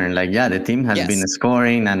concern. Like, yeah, the team has been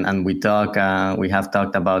scoring, and we have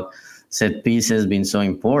talked about set pieces being so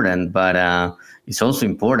important, but it's also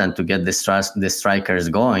important to get the strikers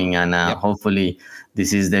going, and hopefully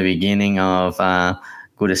this is the beginning of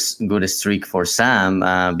good streak for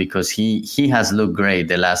Sam, because he has looked great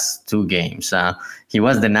the last 2 games. He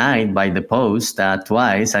was denied by the post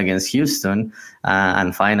twice against Houston,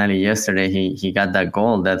 and finally yesterday he got that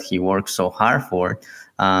goal that he worked so hard for.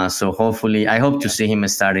 So hopefully, I hope to see him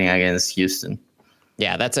starting against Houston.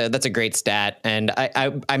 Yeah, that's a great stat. And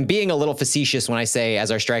I'm being a little facetious when I say as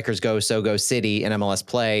our strikers go, so goes City in MLS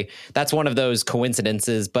play. That's one of those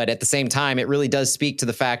coincidences. But at the same time, it really does speak to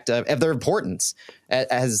the fact of their importance.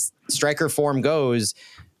 As striker form goes,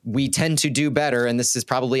 we tend to do better, and this is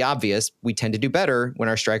probably obvious, we tend to do better when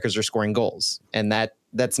our strikers are scoring goals. And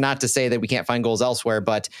that's not to say that we can't find goals elsewhere,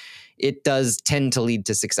 but it does tend to lead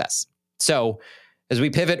to success. So as we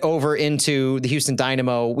pivot over into the Houston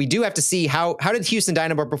Dynamo, we do have to see how did Houston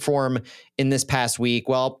Dynamo perform in this past week?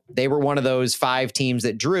 Well, they were one of those 5 teams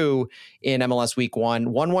that drew in MLS Week 1,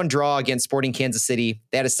 1-1 draw against Sporting Kansas City.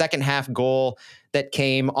 They had a second half goal that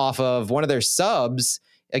came off of one of their subs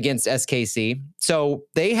against SKC. So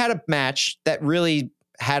they had a match that really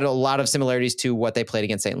had a lot of similarities to what they played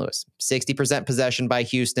against St. Louis. 60% possession by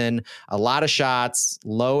Houston, a lot of shots,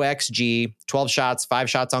 low XG, 12 shots, 5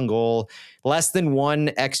 shots on goal, less than 1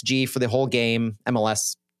 XG for the whole game.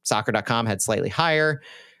 MLSsoccer.com had slightly higher,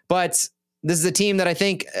 but this is a team that I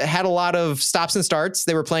think had a lot of stops and starts.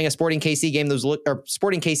 They were playing a Sporting KC game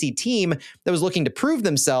Sporting KC team that was looking to prove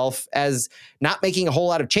themselves as not making a whole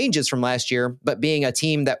lot of changes from last year, but being a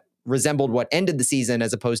team that resembled what ended the season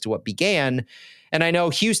as opposed to what began. And I know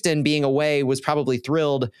Houston being away was probably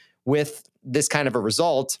thrilled with this kind of a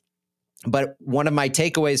result. But one of my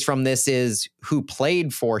takeaways from this is who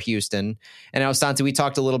played for Houston. And now, Santi, we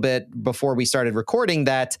talked a little bit before we started recording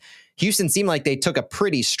that Houston seemed like they took a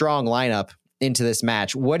pretty strong lineup into this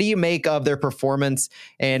match. What do you make of their performance,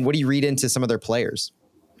 and what do you read into some of their players?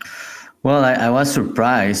 Well, I was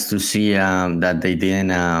surprised to see that they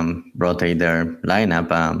didn't rotate their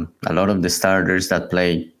lineup. A lot of the starters that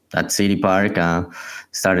played at City Park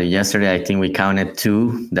started yesterday. I think we counted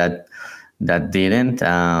 2 that didn't.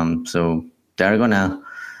 So they're gonna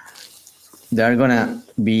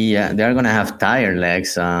have tired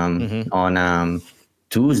legs on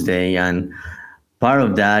Tuesday, and part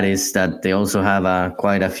of that is that they also have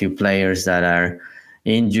quite a few players that are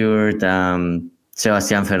injured.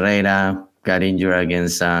 Sebastian Ferreira got injured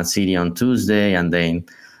against City on Tuesday, and then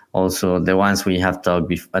also the ones we have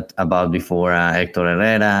talked about before, Hector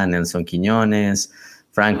Herrera, Nelson Quiñones,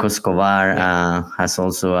 Franco Escobar has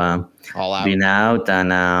also been out,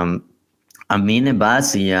 and Amine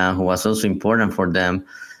Bassi, who was also important for them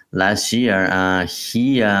last year.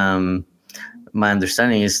 My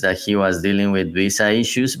understanding is that he was dealing with visa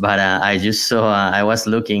issues, but I just saw, I was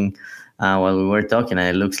looking while we were talking, and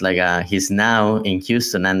it looks like he's now in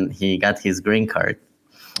Houston and he got his green card.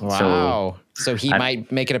 Wow. So he might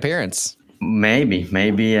make an appearance. Maybe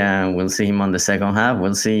we'll see him on the second half.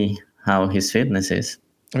 We'll see how his fitness is.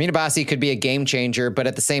 I mean, Abassi could be a game changer, but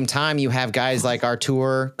at the same time, you have guys like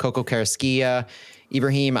Artur, Coco Carrasquilla,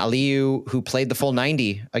 Ibrahim Aliyu, who played the full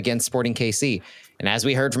 90 against Sporting KC. And as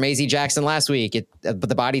we heard from AZ Jackson last week,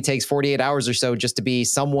 the body takes 48 hours or so just to be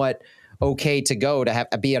somewhat okay to go, to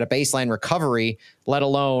be at a baseline recovery, let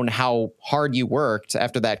alone how hard you worked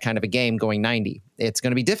after that kind of a game going 90. It's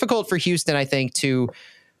going to be difficult for Houston, I think, to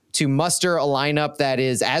muster a lineup that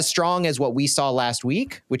is as strong as what we saw last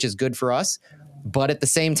week, which is good for us. But at the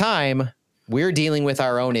same time, we're dealing with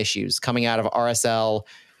our own issues coming out of RSL,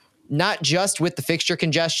 not just with the fixture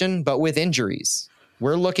congestion, but with injuries.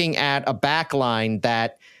 We're looking at a back line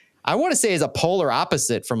that I want to say is a polar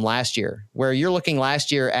opposite from last year, where you're looking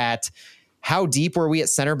last year at how deep were we at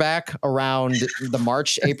center back around the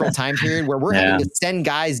March, April time period, where we're having to send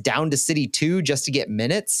guys down to City 2 just to get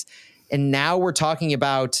minutes. And now we're talking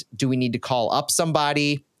about, do we need to call up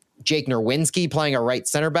somebody? Jake Nerwinski playing a right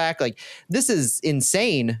center back. Like, this is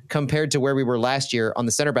insane compared to where we were last year on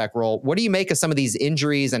the center back role. What do you make of some of these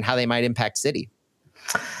injuries and how they might impact City?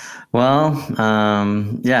 Well,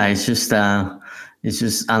 it's just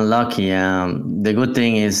unlucky. The good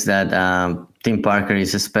thing is that Tim Parker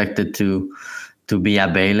is expected to be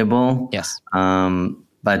available. Yes.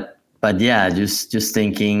 But yeah, just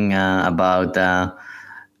thinking about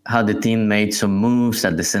how the team made some moves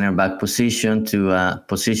at the center back position to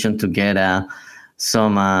get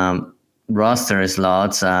some roster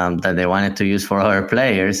slots that they wanted to use for other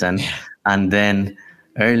players, and then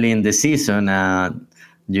early in the season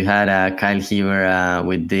you had Kyle Heaver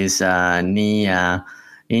with this knee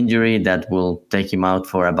injury that will take him out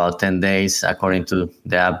for about 10 days, according to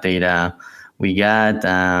the update we got.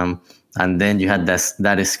 And then you had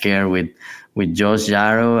that scare with Josh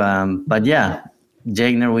Jarro. But yeah,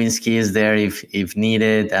 Jake Nerwinski is there if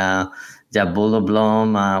needed. Jabulo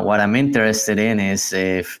Blom. What I'm interested in is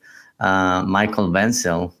if Michael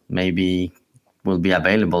Wenzel maybe will be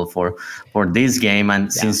available for this game.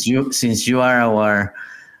 And since you are our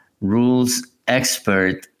rules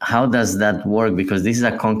expert, how does that work? Because this is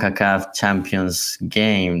a CONCACAF Champions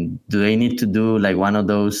game. Do they need to do like one of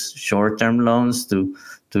those short-term loans to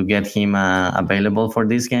get him available for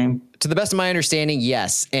this game? To the best of my understanding,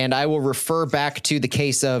 yes. And I will refer back to the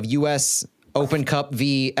case of U.S. Open Cup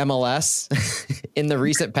v MLS in the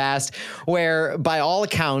recent past, where by all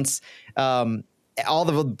accounts, all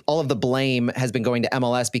of the blame has been going to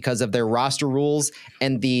MLS because of their roster rules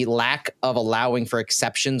and the lack of allowing for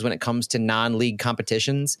exceptions when it comes to non-league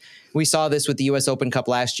competitions. We saw this with the US Open Cup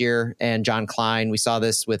last year and John Klein. We saw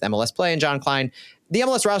this with MLS Play and John Klein. The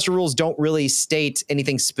MLS roster rules don't really state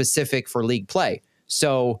anything specific for league play.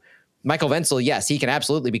 So Michael Wenzel, yes, he can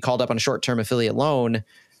absolutely be called up on a short-term affiliate loan,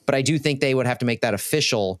 but I do think they would have to make that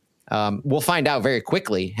official. We'll find out very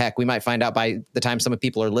quickly. Heck, we might find out by the time some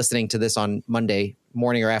people are listening to this on Monday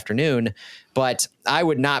morning or afternoon. But I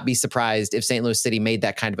would not be surprised if St. Louis City made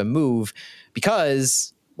that kind of a move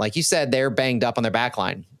because, like you said, they're banged up on their back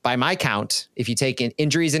line. By my count, if you take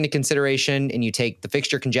injuries into consideration and you take the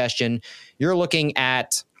fixture congestion, you're looking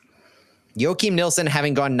at Joachim Nilsson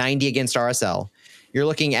having gone 90 against RSL. You're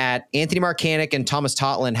looking at Anthony Markanic and Thomas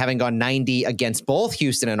Totland having gone 90 against both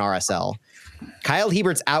Houston and RSL. Kyle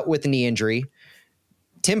Hebert's out with a knee injury.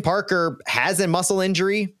 Tim Parker has a muscle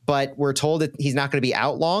injury, but we're told that he's not going to be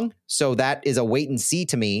out long. So that is a wait and see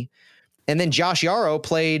to me. And then Josh Yarrow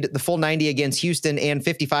played the full 90 against Houston and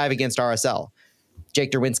 55 against RSL.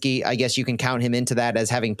 Jake Derwinski, I guess you can count him into that as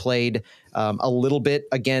having played a little bit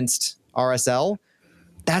against RSL.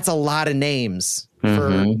 That's a lot of names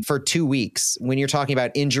for 2 weeks when you're talking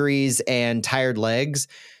about injuries and tired legs.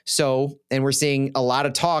 So, and we're seeing a lot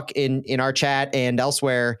of talk in our chat and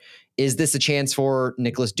elsewhere. Is this a chance for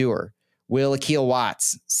Nicholas Dewar? Will Akil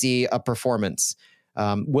Watts see a performance?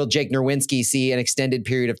 Will Jake Nerwinski see an extended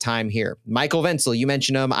period of time here? Michael Wenzel, you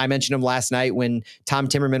mentioned him. I mentioned him last night when Tom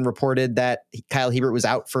Timmerman reported that Kyle Hebert was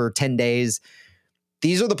out for 10 days.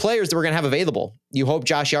 These are the players that we're going to have available. You hope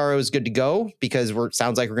Josh Yarrow is good to go because it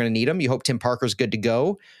sounds like we're going to need him. You hope Tim Parker's good to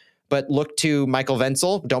go. But look to Michael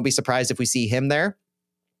Wenzel. Don't be surprised if we see him there.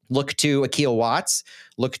 Look to Akil Watts.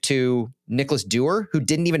 Look to Nicholas Dewar, who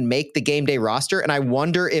didn't even make the game day roster. And I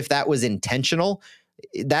wonder if that was intentional.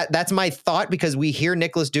 That's my thought because we hear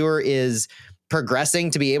Nicholas Dewar is progressing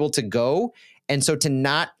to be able to go. And so to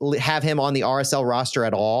not have him on the RSL roster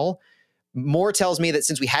at all more tells me that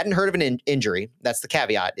since we hadn't heard of an injury, that's the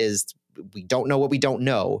caveat, is we don't know what we don't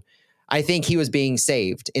know. I think he was being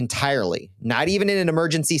saved entirely, not even in an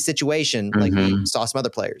emergency situation like we saw some other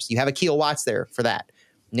players. You have Akil Watts there for that.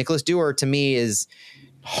 Nicholas Dewar, to me, is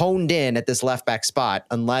honed in at this left back spot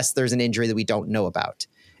unless there's an injury that we don't know about.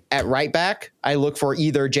 At right back, I look for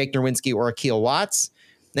either Jake Nerwinski or Akil Watts.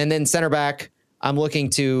 And then center back, I'm looking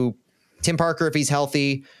to Tim Parker if he's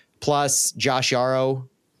healthy, plus Josh Yarrow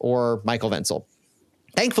or Michael Wenzel.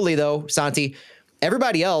 Thankfully, though, Santi,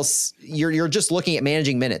 everybody else, you're just looking at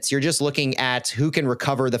managing minutes. You're just looking at who can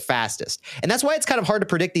recover the fastest. And that's why it's kind of hard to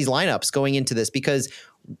predict these lineups going into this because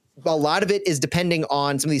a lot of it is depending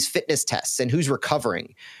on some of these fitness tests and who's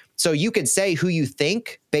recovering. So you could say who you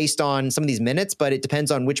think based on some of these minutes, but it depends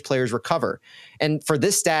on which players recover. And for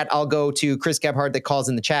this stat, I'll go to Chris Gebhardt that calls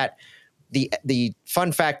in the chat. The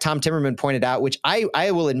fun fact Tom Timmerman pointed out, which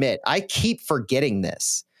I will admit, I keep forgetting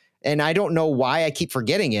this. And I don't know why I keep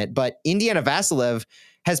forgetting it, but Indiana Vassilev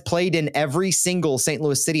has played in every single St.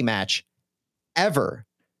 Louis City match ever.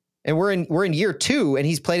 And we're in year 2 and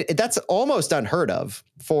he's played. That's almost unheard of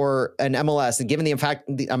for an MLS and given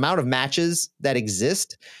the amount of matches that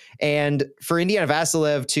exist. And for Indiana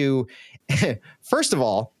Vassilev to, first of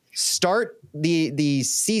all, start the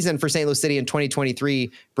season for St. Louis City in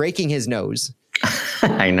 2023, breaking his nose.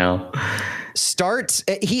 I know.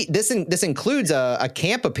 This includes a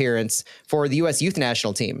camp appearance for the U.S. Youth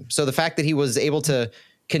National Team. So the fact that he was able to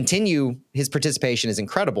continue his participation is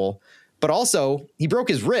incredible. But also, he broke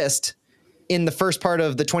his wrist in the first part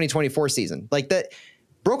of the 2024 season. Like that,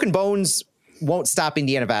 broken bones won't stop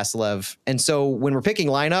Indiana Vassilev. And so when we're picking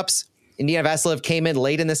lineups, Indiana Vassilev came in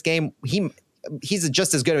late in this game. He's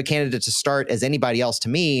just as good of a candidate to start as anybody else to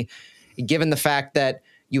me, given the fact that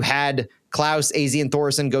you had Klaus, AZ, and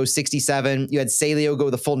Thorson go 67. You had Salio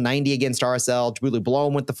go the full 90 against RSL. Jabulu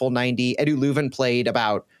Blom went the full 90. Edu Leuven played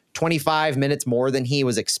about 25 minutes more than he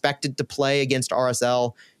was expected to play against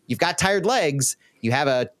RSL. You've got tired legs. You have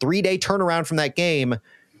a 3-day turnaround from that game.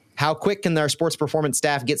 How quick can our sports performance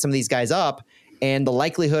staff get some of these guys up? And the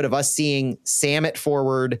likelihood of us seeing Sam at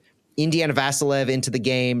forward, Indiana Vassilev into the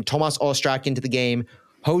game, Tomas Ostrak into the game,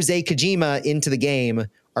 Jose Kojima into the game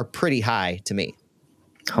are pretty high to me.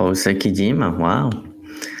 Jose Kojima, wow.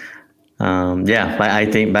 But I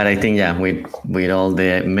think, with all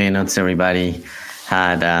the minutes everybody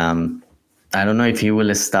had, I don't know if he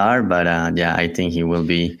will start, but I think he will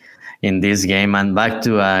be in this game. And back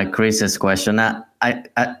to Chris's question, I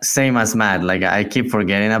same as Matt. Like I keep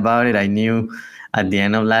forgetting about it. I knew at the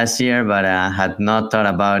end of last year, but I had not thought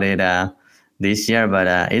about it this year.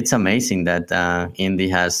 But it's amazing that Indy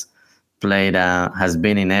has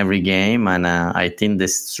been in every game, and I think the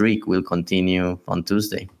streak will continue on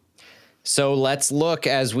Tuesday. So let's look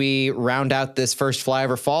as we round out this first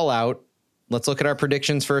flyover fallout. Let's look at our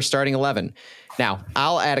predictions for starting 11. Now,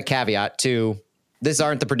 I'll add a caveat to this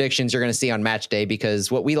aren't the predictions you're going to see on match day,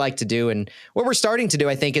 because what we like to do and what we're starting to do,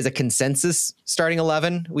 I think, is a consensus starting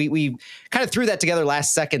 11. We kind of threw that together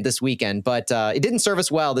last second this weekend, but it didn't serve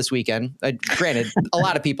us well this weekend. Granted, a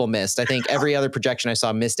lot of people missed. I think every other projection I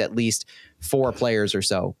saw missed at least 4 players or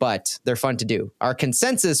so, but they're fun to do. Our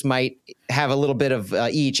consensus might have a little bit of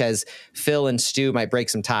each, as Phil and Stu might break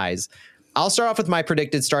some ties. I'll start off with my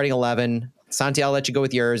predicted starting 11. Santi, I'll let you go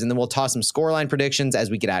with yours, and then we'll toss some scoreline predictions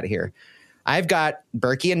as we get out of here. I've got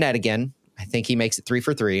Berkey and net again. I think he makes it 3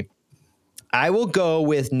 for 3. I will go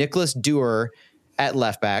with Nicholas Dewar at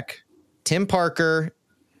left back, Tim Parker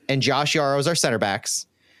and Josh Yarrow as our center backs,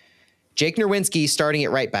 Jake Nerwinski starting at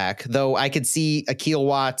right back, though I could see Akil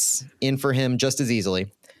Watts in for him just as easily.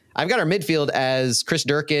 I've got our midfield as Chris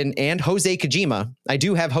Durkin and Jose Kojima. I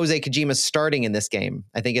do have Jose Kojima starting in this game.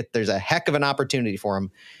 I think there's a heck of an opportunity for him.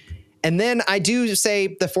 And then I do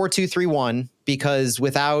say the 4-2-3-1, because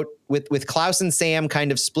with Klaus and Sam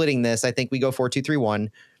kind of splitting this, I think we go 4-2-3-1.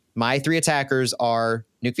 My 3 attackers are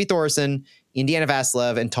Nukvi Thorsen, Indiana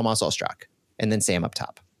Vasilev, and Tomas Ostrak, and then Sam up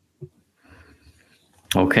top.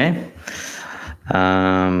 Okay.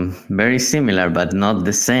 Very similar, but not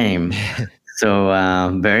the same. So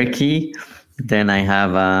Berkey, then I have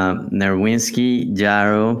Nerwinski,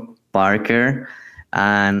 Jarrow, Parker,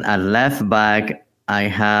 and at left back, I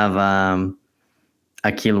have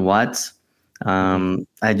Akil Watts.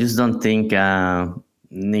 I just don't think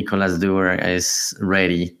Nicholas Dewar is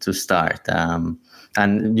ready to start.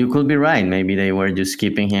 And you could be right. Maybe they were just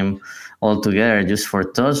keeping him altogether just for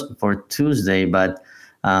Tuesday. But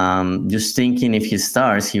just thinking if he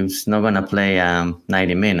starts, he's not going to play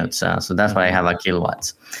 90 minutes. So that's why I have Akil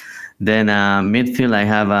Watts. Then midfield, I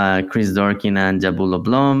have Chris Dorkin and Jabulo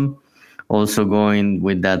Blom. Also going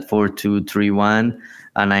with that 4-2-3-1,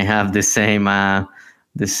 and I have the same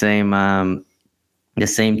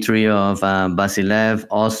trio of Vasilev,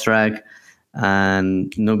 Ostrak,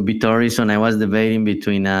 and Nukvi Thorsen. I was debating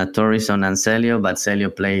between Thorsen and Celio, but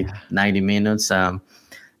Celio played 90 minutes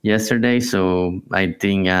yesterday, so I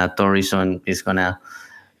think Thorsen is gonna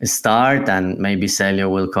start, and maybe Celio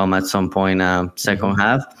will come at some point second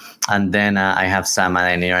half. And then I have Sam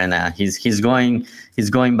Adenir, and he's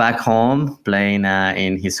going back home, playing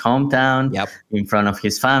in his hometown, in front of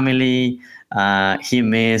his family. He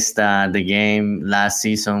missed the game last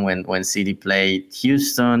season when City played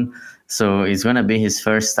Houston, so it's going to be his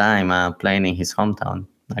first time playing in his hometown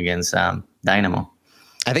against Dynamo.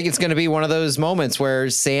 I think it's going to be one of those moments where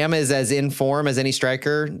Sam is as in form as any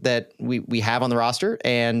striker that we have on the roster.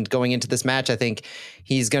 And going into this match, I think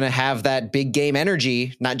he's going to have that big game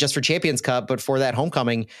energy, not just for Champions Cup, but for that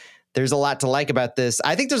homecoming. There's a lot to like about this.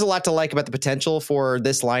 I think there's a lot to like about the potential for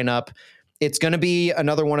this lineup. It's going to be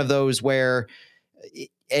another one of those where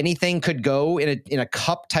anything could go in a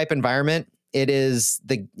cup type environment. It is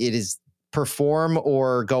perform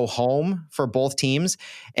or go home for both teams.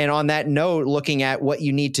 And on that note, looking at what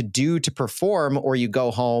you need to do to perform or you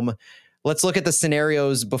go home, let's look at the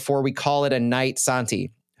scenarios before we call it a night,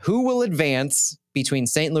 Santi. Who will advance between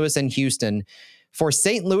St. Louis and Houston? For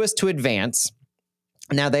St. Louis to advance,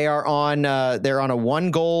 now they're on a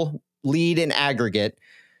 1-goal lead in aggregate.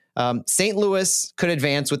 St. Louis could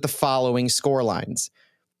advance with the following score lines.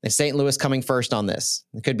 St. Louis coming first on this.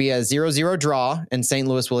 It could be a 0-0 draw and St.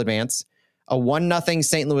 Louis will advance. A 1-0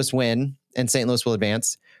 St. Louis win, and St. Louis will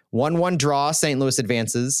advance. 1-1 draw, St. Louis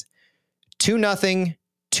advances. 2-0,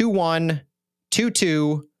 2-1,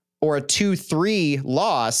 2-2, or a 2-3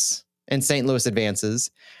 loss, and St. Louis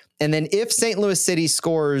advances. And then if St. Louis City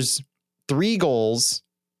scores 3 goals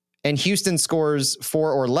and Houston scores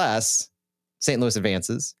 4 or less, St. Louis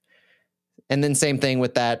advances. And then same thing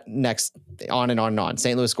with that next, on and on and on.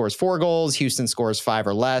 St. Louis scores 4 goals, Houston scores 5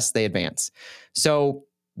 or less, they advance. So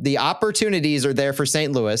the opportunities are there for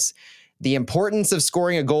St. Louis. The importance of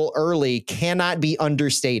scoring a goal early cannot be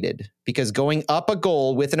understated, because going up a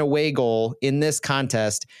goal with an away goal in this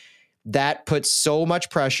contest, that puts so much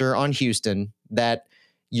pressure on Houston that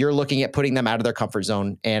you're looking at putting them out of their comfort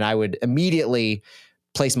zone. And I would immediately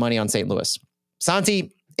place money on St. Louis.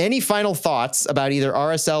 Santi, any final thoughts about either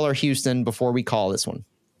RSL or Houston before we call this one?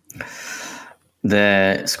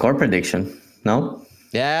 The score prediction, no?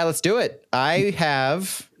 Yeah, let's do it. I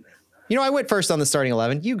went first on the starting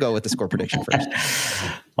 11. You go with the score prediction first.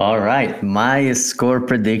 All right. My score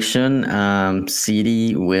prediction,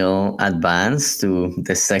 City will advance to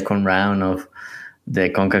the second round the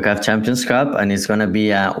CONCACAF Champions Cup, and it's going to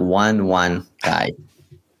be a 1-1 tie.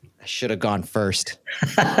 I should have gone first.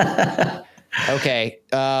 Okay.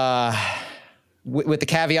 With the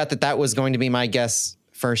caveat that was going to be my guess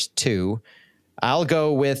first two, I'll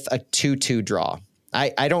go with a 2-2 draw.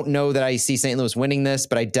 I don't know that I see St. Louis winning this,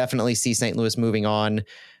 but I definitely see St. Louis moving on.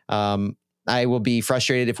 I will be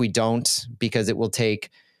frustrated if we don't, because it will take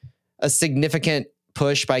a significant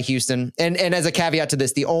push by Houston. And as a caveat to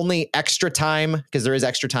this, the only extra time, because there is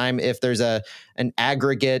extra time if there's an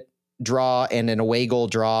aggregate draw and an away goal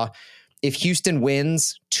draw, if Houston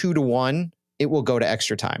wins 2-1, it will go to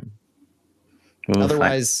extra time. Oof,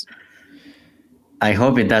 otherwise, I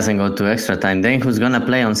hope it doesn't go to extra time. Then who's going to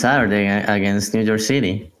play on Saturday against New York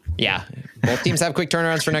City? Yeah. Both teams have quick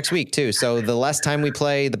turnarounds for next week, too. So the less time we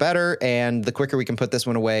play, the better. And the quicker we can put this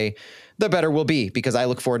one away, the better we'll be, because I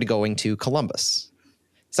look forward to going to Columbus.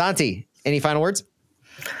 Santi, any final words?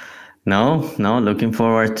 No. Looking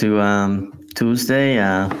forward to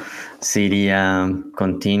Tuesday. City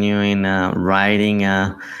continuing writing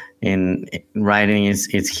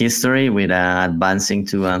its history with advancing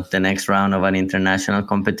to the next round of an international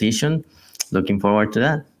competition. Looking forward to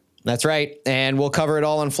that. That's right. And we'll cover it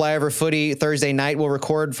all on Flyover Footy Thursday night. We'll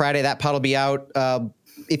record Friday. That pod will be out.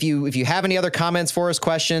 If you have any other comments for us,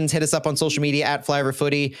 questions, hit us up on social media at Flyover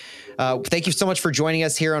Footy. Thank you so much for joining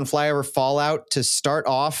us here on Flyover Fallout to start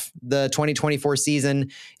off the 2024 season.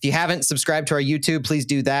 If you haven't subscribed to our YouTube, please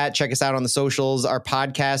do that. Check us out on the socials, our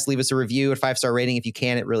podcast. Leave us a review, a 5-star rating if you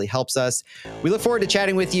can. It really helps us. We look forward to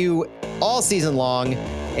chatting with you all season long.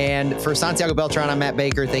 And for Santiago Beltran, I'm Matt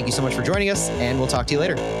Baker. Thank you so much for joining us, and we'll talk to you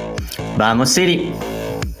later. Vamos, City.